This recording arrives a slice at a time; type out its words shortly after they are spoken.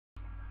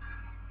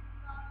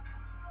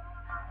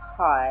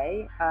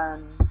Hi,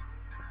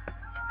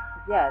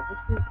 yeah,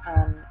 this is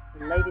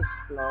the latest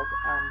vlog,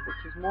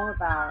 which is more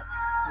about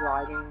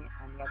writing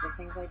and the other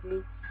things I do.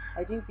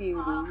 I do beauty,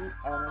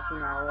 as you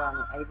know,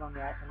 I'm an Avon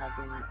rep, and I've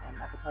been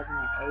advertising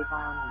my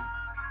Avon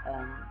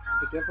and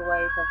the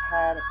giveaways I've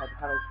had the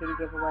Hello Kitty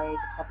giveaways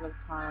a couple of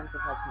times,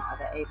 I've had some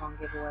other Avon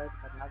giveaways,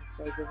 I've had Mother's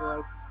Day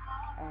giveaways,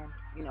 and,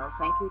 you know,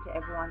 thank you to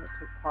everyone that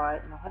took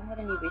part, and I haven't had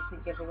any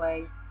recent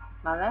giveaways.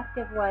 My last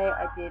giveaway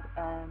I did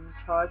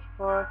charge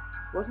for.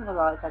 It wasn't a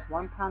lot, it's like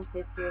 £1.50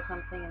 or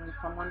something, and then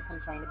someone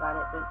complained about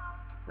it, but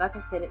like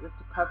I said, it was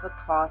to cover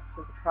costs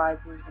of the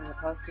prizes and the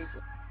postage.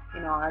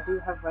 You know, I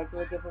do have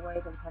regular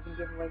giveaways. I'm having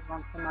giveaways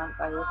once a month.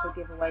 I also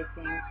give away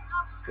things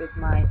with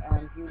my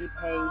beauty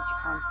page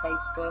on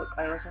Facebook.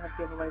 I also have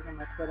giveaways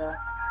on my Twitter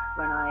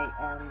when I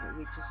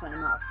reach a certain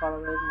amount of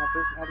followers, and I've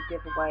recently had a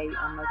giveaway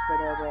on my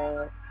Twitter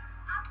where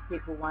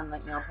people won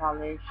like nail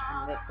polish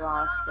and lip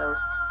gloss. So,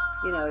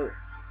 you know,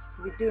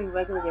 to be doing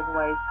regular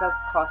giveaways does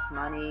cost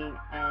money,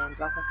 and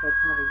like I said,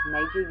 some of these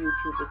major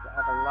YouTubers that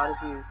have a lot of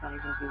views don't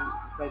even do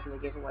regular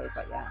giveaways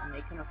like that, and they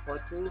can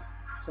afford to.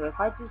 So if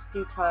I just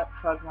do charge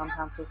 £1.50,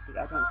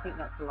 I don't think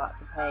that's a lot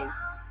to pay,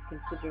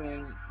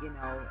 considering, you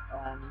know,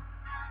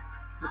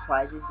 the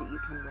prizes that you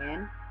can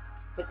win.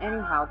 But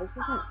anyhow, this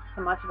isn't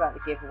so much about the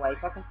giveaways.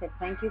 Like I said,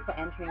 thank you for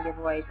entering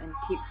giveaways, and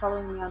keep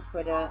following me on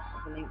Twitter.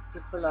 The link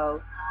is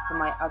below for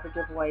my other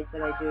giveaways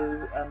that I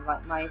do,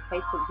 like my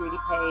Facebook beauty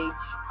page,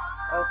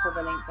 also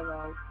the link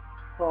below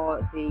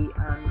for the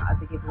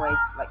other giveaways.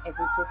 Like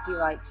every 50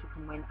 likes you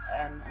can win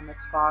a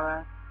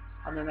mascara,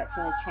 and then that's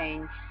going to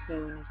change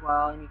soon as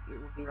well, and it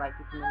will be like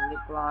you can win lip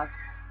gloss.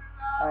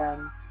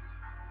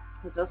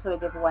 There's also a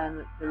giveaway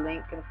on the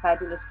link, the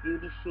Fabulous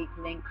Beauty Chic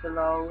link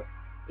below.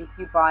 If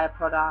you buy a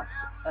product,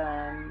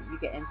 you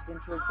get entered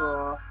into a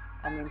draw,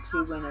 and then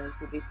 2 winners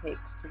will be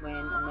picked to win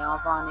a nail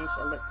varnish,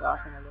 a lip gloss,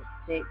 and a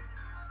lipstick.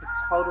 The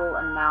total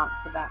amount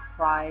for that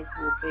prize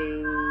will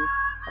be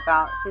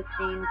about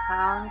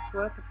 £15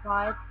 worth of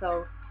prize.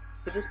 So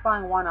for just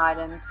buying one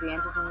item to be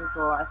entered in the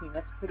draw, I think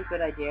that's a pretty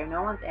good idea.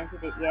 No one's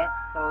entered it yet,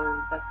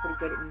 so that's pretty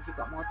good. It means you've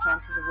got more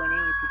chances of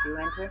winning if you do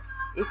enter.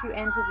 If you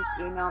enter,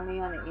 just email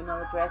me on the email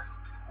address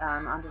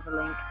under the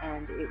link,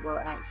 and it will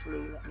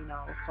actually let me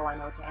know, so I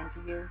know to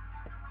enter you.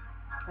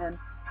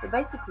 But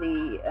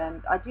basically,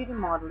 I do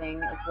modeling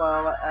as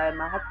well. I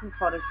had some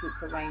photo shoots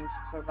arranged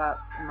for about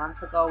a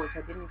month ago, which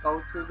I didn't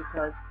go to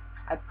because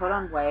I put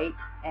on weight,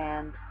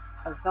 and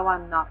although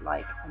I'm not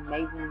like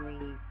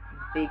amazingly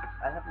big,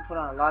 I haven't put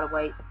on a lot of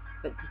weight,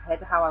 but compared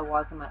to how I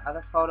was in my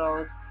other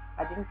photos,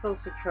 I didn't feel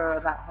secure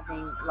about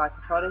having like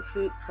a photo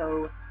shoot,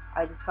 so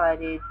I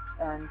decided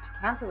to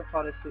cancel the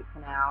photo shoot for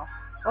now.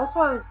 Also,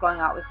 I was going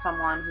out with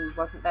someone who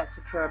wasn't that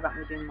secure about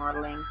me doing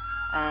modeling,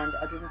 and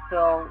I didn't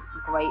feel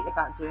great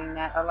about doing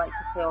that. I like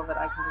to feel that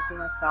I can just be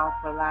myself,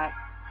 relax,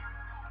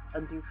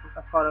 and do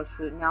a photo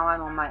shoot. Now I'm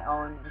on my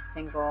own and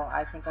single,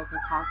 I think I can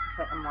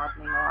concentrate on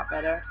modeling a lot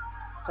better.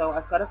 So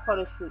I've got a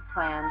photo shoot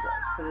planned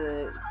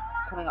for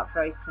coming up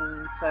very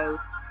soon. So,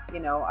 you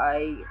know,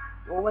 I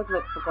always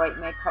look for great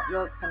makeup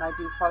looks, and I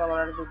do follow a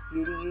lot of the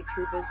beauty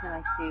YouTubers, and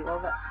I see all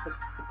the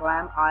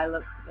glam eye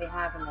looks that they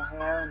have, and the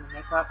hair and the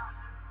makeup.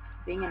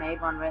 Being an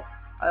Avon rep,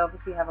 I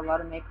obviously have a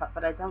lot of makeup,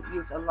 but I don't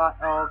use a lot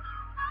of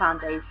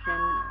foundation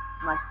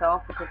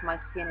myself because my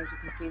skin, as you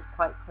can see, is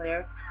quite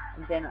clear.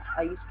 And then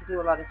I used to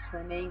do a lot of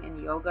swimming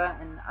and yoga,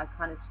 and I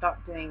kind of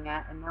stopped doing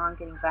that, and now I'm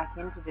getting back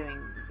into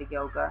doing the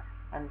yoga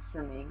and the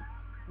swimming.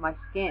 My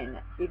skin,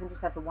 even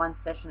just after one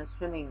session of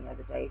swimming the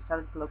other day,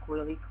 started to look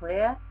really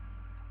clear.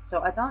 So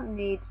I don't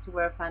need to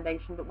wear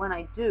foundation, but when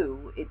I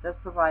do, it does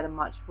provide a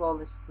much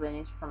flawless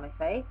finish for my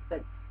face.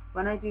 But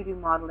when I do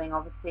modeling,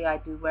 obviously I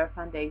do wear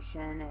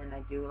foundation, and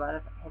I do a lot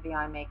of heavy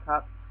eye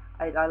makeup.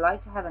 I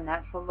like to have a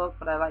natural look,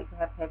 but I like to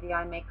have heavy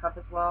eye makeup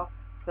as well,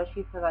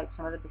 especially for like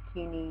some of the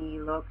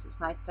bikini looks. It's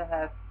nice to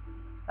have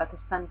like a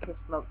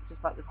sun-kissed look,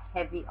 just like with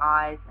heavy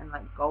eyes and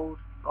like gold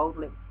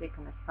lipstick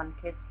and a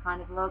sun-kissed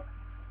kind of look.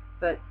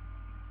 But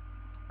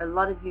a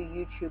lot of you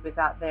YouTubers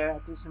out there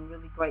do some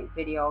really great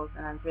videos,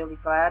 and I'm really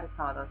glad of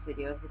some of those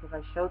videos because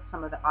I showed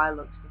some of the eye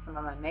looks to some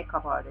of my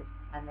makeup artists,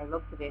 and they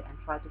looked at it and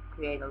tried to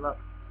create a look.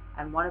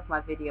 And one of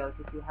my videos,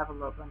 if you have a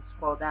look and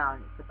scroll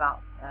down, it's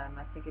about,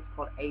 I think it's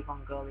called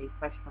Avon Girlie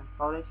Freshman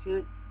Photo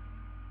Shoot.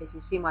 If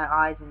you see my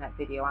eyes in that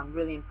video, I'm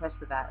really impressed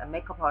with that. A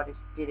makeup artist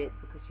did it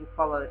because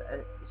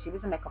she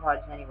was a makeup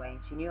artist anyway, and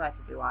she knew how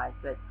to do eyes,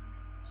 but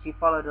she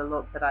followed a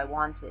look that I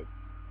wanted.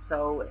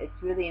 So it's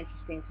really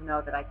interesting to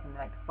know that I can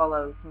like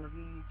follow some of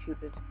you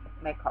YouTubers'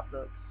 makeup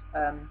looks,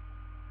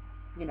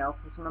 you know,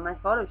 for some of my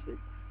photo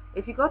shoots.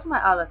 If you go to my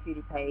I Love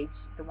Beauty page,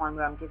 the one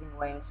where I'm giving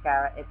away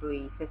mascara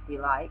every 50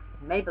 likes,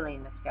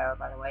 Maybelline mascara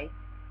by the way,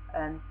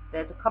 and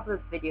there's a couple of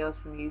videos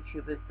from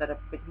YouTubers that are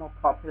a bit more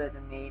popular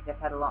than me. They've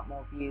had a lot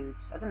more views.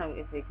 I don't know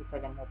if they could say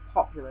they're more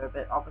popular,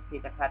 but obviously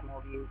they've had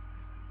more views.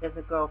 There's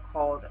a girl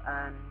called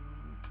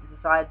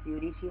Desired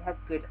Beauty. She has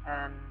good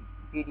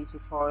beauty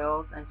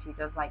tutorials, and she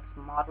does like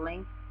some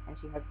modeling, and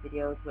she has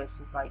videos where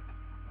she's like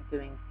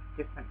doing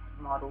different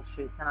model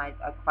shoots, and I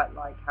quite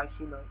like how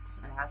she looks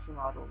and how she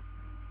models.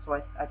 so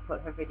I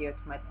put her video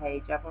to my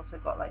page. I've also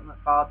got like my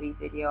Barbie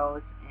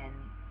videos and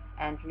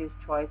Andrew's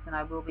Choice, and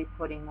I will be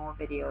putting more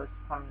videos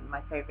from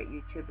my favorite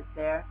YouTubers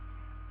there.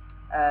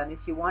 If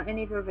you want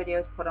any of your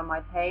videos put on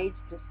my page,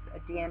 just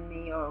DM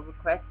me or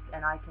request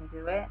and I can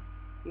do it.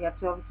 You have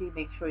to obviously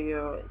make sure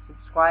you're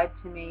subscribed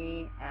to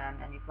me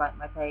and you've liked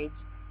my page,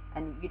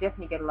 and you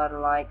definitely get a lot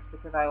of likes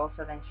because I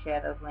also then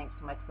share those links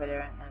to my Twitter,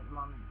 and at the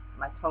moment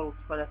my total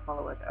Twitter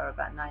followers are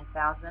about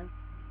 9,000,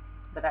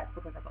 but that's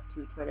because I've got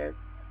two Twitters.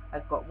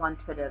 I've got one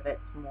Twitter that's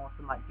more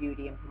for my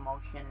beauty and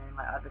promotion, and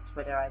my other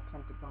Twitter I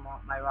tend to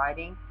promote my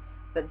writing.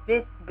 But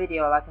this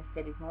video, like I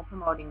said, is more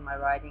promoting my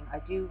writing. I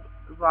do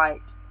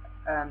write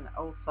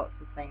all sorts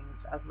of things.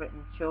 I've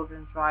written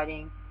children's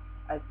writing,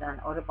 I've done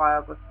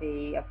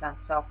autobiography, I've done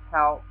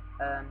self-help,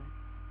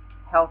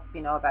 health,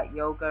 about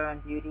yoga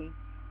and beauty,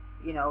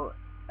 you know,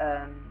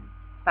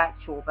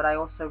 factual, but I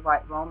also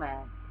write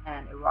romance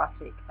and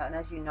erotic. And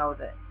as you know,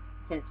 that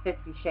since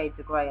 50 Shades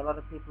of Grey, a lot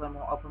of people are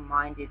more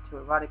open-minded to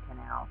erotica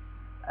now.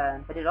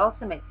 But it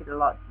also makes it a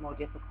lot more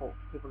difficult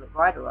for people that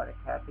write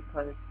erotica,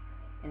 because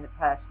in the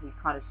past we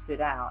kind of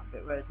stood out,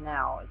 but whereas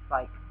now it's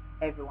like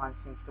everyone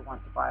seems to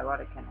want to buy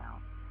erotica now.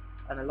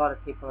 And a lot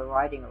of people are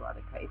writing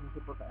erotica, even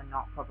people that are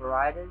not proper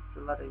writers. A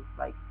lot of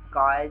like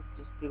guys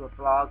just do a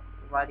blog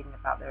writing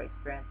about their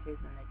experiences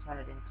and they turn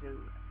it into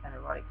an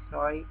erotic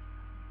story.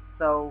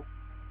 So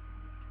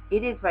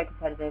it is very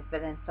competitive,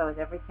 but then so is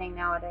everything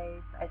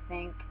nowadays, I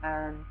think.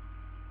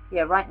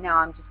 Yeah, right now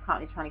I'm just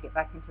currently trying to get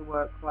back into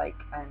work, like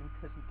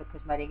the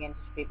cosmetic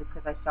industry,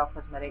 because I sell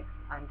cosmetics.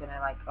 I'm gonna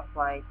like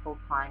apply full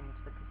time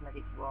into the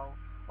cosmetic role,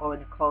 or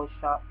in a clothes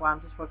shop where I'm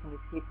just working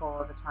with people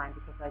all the time,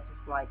 because I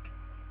just like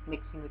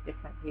mixing with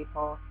different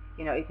people.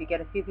 If you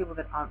get a few people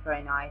that aren't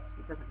very nice,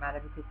 it doesn't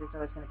matter, because there's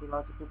always going to be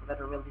loads of people that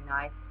are really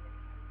nice.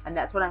 And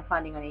that's what I'm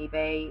finding on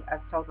eBay.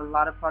 I've sold a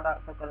lot of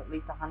products. I've got at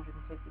least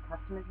 150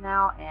 customers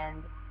now,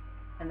 and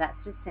that's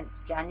just since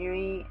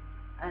January.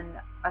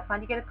 And I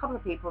find you get a couple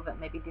of people that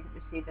maybe didn't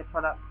receive their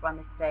product by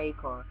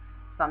mistake, or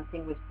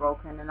something was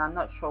broken, and I'm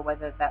not sure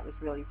whether that was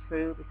really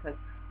true, because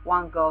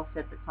one girl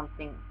said that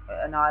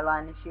an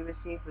eyeliner she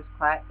received was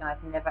cracked, and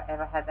I've never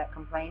ever had that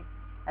complaint.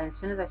 And as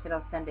soon as I said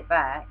I'll send it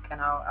back and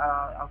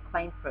I'll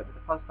claim for it with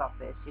the post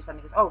office, she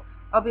suddenly goes, "Oh,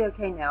 I'll be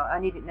okay now. I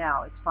need it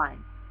now. It's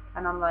fine."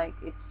 And I'm like,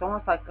 it's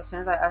almost like as soon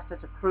as I asked her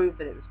to prove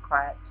that it was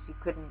cracked, she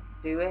couldn't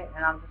do it.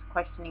 And I'm just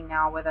questioning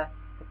now whether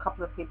the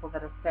couple of people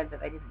that have said that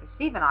they didn't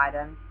receive an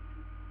item,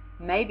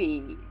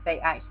 maybe they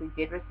actually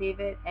did receive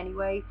it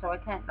anyway. So I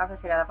can't, like I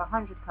said, out of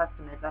 100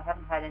 customers, I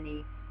haven't had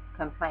any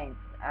complaints.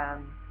 I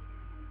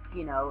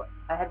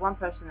had one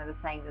person that was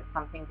saying that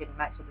something didn't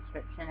match the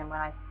description, and when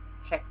I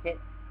checked it,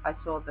 I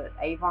saw that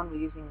Avon were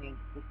using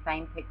the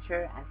same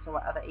picture, and so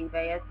were other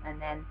eBayers. And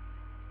then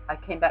I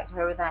came back to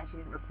her with that, and she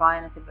didn't reply,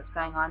 and I said, "What's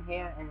going on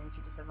here?" And then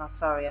she just said, "Oh,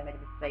 sorry, I made a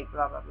mistake,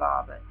 blah, blah,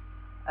 blah." But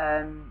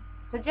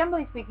so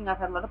generally speaking, I've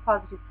had a lot of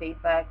positive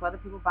feedback, a lot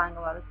of people buying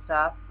a lot of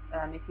stuff.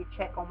 If you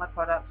check all my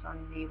products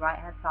on the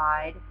right-hand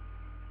side,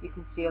 you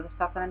can see all the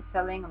stuff that I'm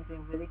selling. I'm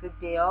doing really good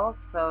deals,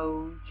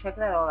 so check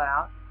that all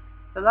out.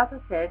 So like I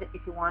said,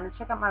 if you want to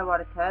check out my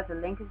erotica, the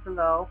link is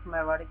below for my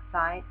erotic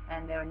site,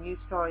 and there are new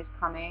stories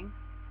coming.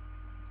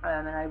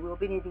 And I will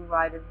be needing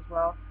writers as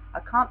well.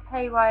 I can't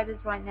pay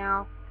writers right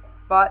now,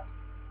 but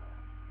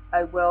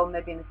I will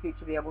maybe in the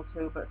future be able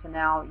to. But for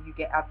now, you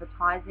get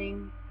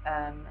advertising,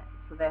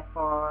 so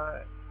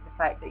therefore the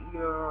fact that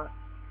your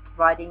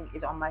writing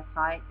is on my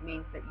site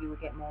means that you will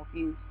get more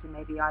views to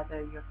maybe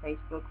either your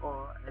Facebook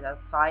or those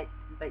sites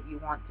that you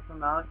want to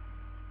promote.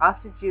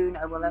 After June,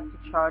 I will have to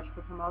charge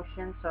for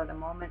promotion, so at the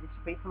moment it's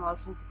free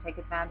promotion, to take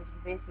advantage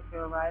of this if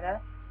you're a writer.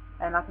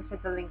 And like I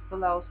said, the link's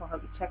below, so I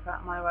hope you check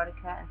out my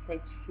erotica and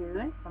stay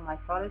tuned for my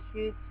photo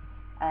shoots.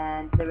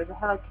 And there is a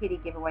Hello Kitty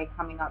giveaway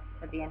coming up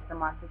at the end of the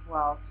month as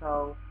well,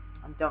 so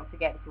don't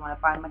forget, if you want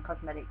to buy my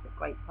cosmetics at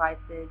great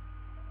prices,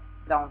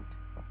 don't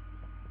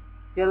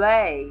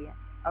delay.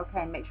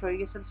 Okay, make sure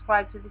you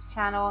subscribe to this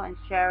channel and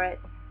share it.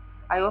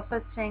 I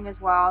also sing as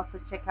well, so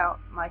check out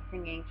my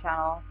singing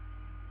channel,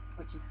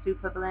 which is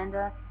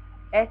Superbelinda,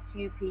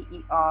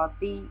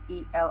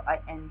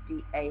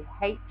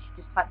 SUPERBELINDAH.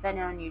 Just type that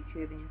in on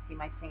YouTube and you'll see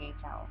my singing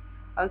channel.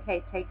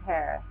 Okay, take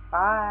care.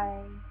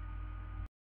 Bye.